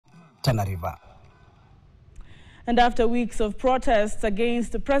Tana River. And after weeks of protests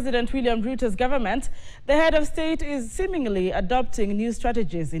against President William Ruto's government, the head of state is seemingly adopting new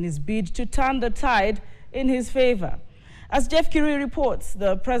strategies in his bid to turn the tide in his favor. As Jeff Kirui reports,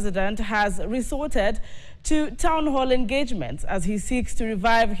 the president has resorted to town hall engagements as he seeks to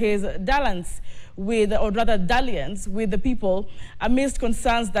revive his dalliance with the people amidst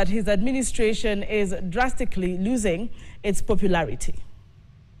concerns that his administration is drastically losing its popularity.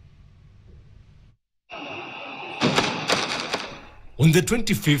 On the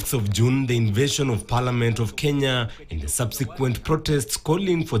 25th of June, the invasion of Parliament of Kenya and the subsequent protests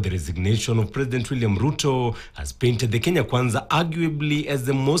calling for the resignation of President William Ruto has painted the Kenya Kwanza arguably as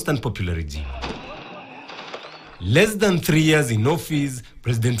the most unpopular regime. Less than 3 years in office,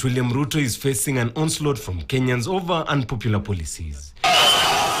 President William Ruto is facing an onslaught from Kenyans over unpopular policies.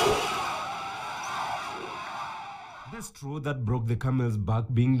 The straw that broke the camel's back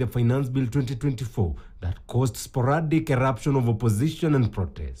being the Finance Bill 2024 that caused sporadic eruption of opposition and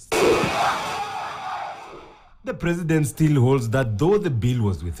protests. The president still holds that though the bill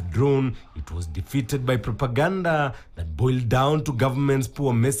was withdrawn, it was defeated by propaganda that boiled down to government's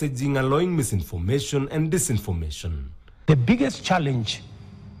poor messaging, allowing misinformation and disinformation. The biggest challenge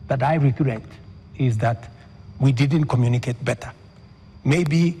that I regret is that we didn't communicate better.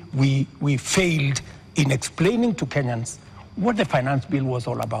 Maybe we failed in explaining to Kenyans what the finance bill was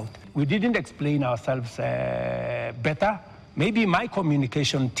all about. We didn't explain ourselves better. Maybe my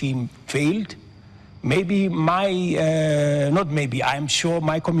communication team failed. Maybe I'm sure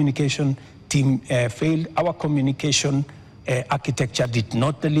my communication team failed. Our communication architecture did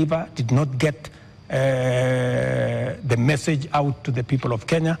not deliver, did not get the message out to the people of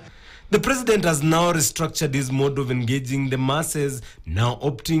Kenya. The president has now restructured his mode of engaging the masses, now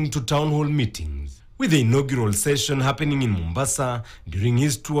opting to town hall meetings, with the inaugural session happening in Mombasa during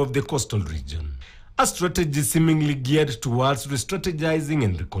his tour of the coastal region. A strategy seemingly geared towards re-strategizing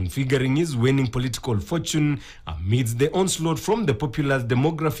and reconfiguring his waning political fortune amidst the onslaught from the populous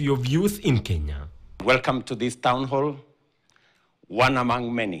demography of youth in Kenya. Welcome to this town hall, one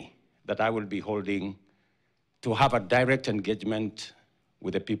among many that I will be holding to have a direct engagement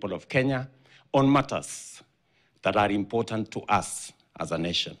with the people of Kenya on matters that are important to us as a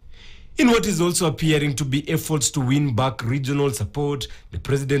nation. In what is also appearing to be efforts to win back regional support, the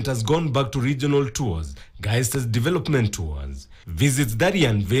president has gone back to regional tours, guised as development tours. Visits that he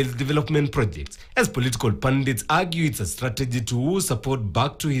unveils development projects, as political pundits argue it's a strategy to woo support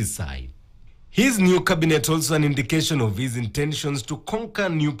back to his side. His new cabinet also an indication of his intentions to conquer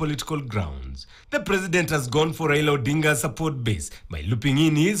new political grounds. The president has gone for Raila Odinga's support base by looping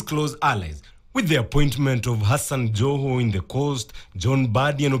in his close allies, with the appointment of Hassan Joho in the coast, John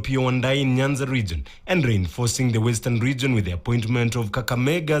Badi and Opiyo Wandayi in Nyanza region, and reinforcing the western region with the appointment of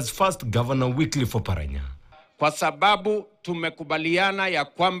Kakamega's first governor Wycliffe Oparanya. Kwa sababu tumekubaliana ya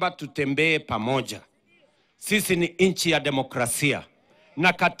kwamba tutembee pamoja. Sisi ni nchi ya demokrasia.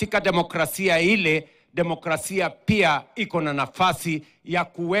 Na katika demokrasia ile, demokrasia pia iko na nafasi ya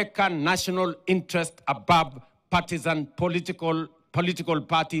kuweka national interest above partisan political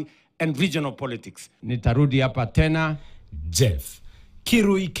party and regional politics. Nitarudi hapa tena. Jeff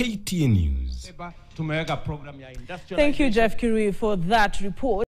Kirui, KTN News. Thank you, Jeff Kirui, for that report.